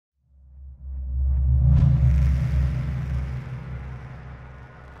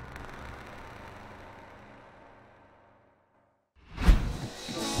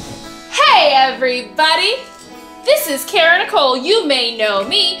everybody! This is Cara Nicole. You may know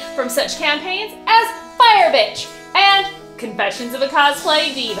me from such campaigns as Fire Bitch and Confessions of a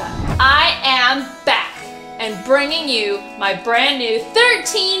Cosplay Diva. I am back and bringing you my brand new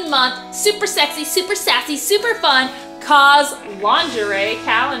 13-month super sexy, super sassy, super fun CosLingerie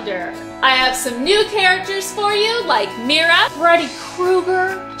calendar. I have some new characters for you like Mira, Freddy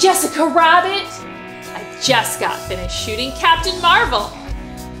Krueger, Jessica Rabbit. I just got finished shooting Captain Marvel.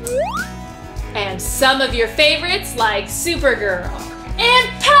 And some of your favorites like Supergirl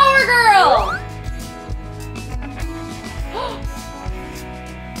and Power Girl.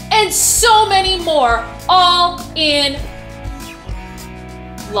 And so many more, all in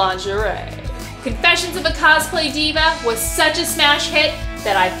lingerie. Confessions of a Cosplay Diva was such a smash hit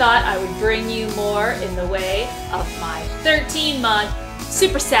that I thought I would bring you more in the way of my 13-month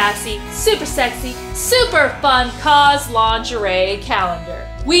super sassy, super sexy, super fun CosLingerie calendar.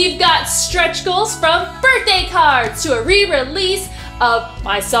 We've got stretch goals from birthday cards to a re-release of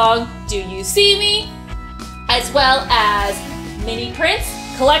my song, Do You See Me? As well as mini prints,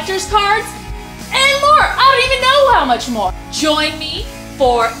 collector's cards, and more. I don't even know how much more. Join me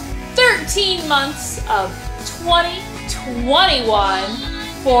for 13 months of 2021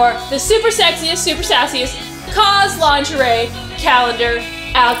 for the super sexiest, super sassiest CosLingerie calendar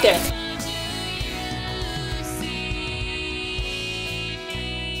out there.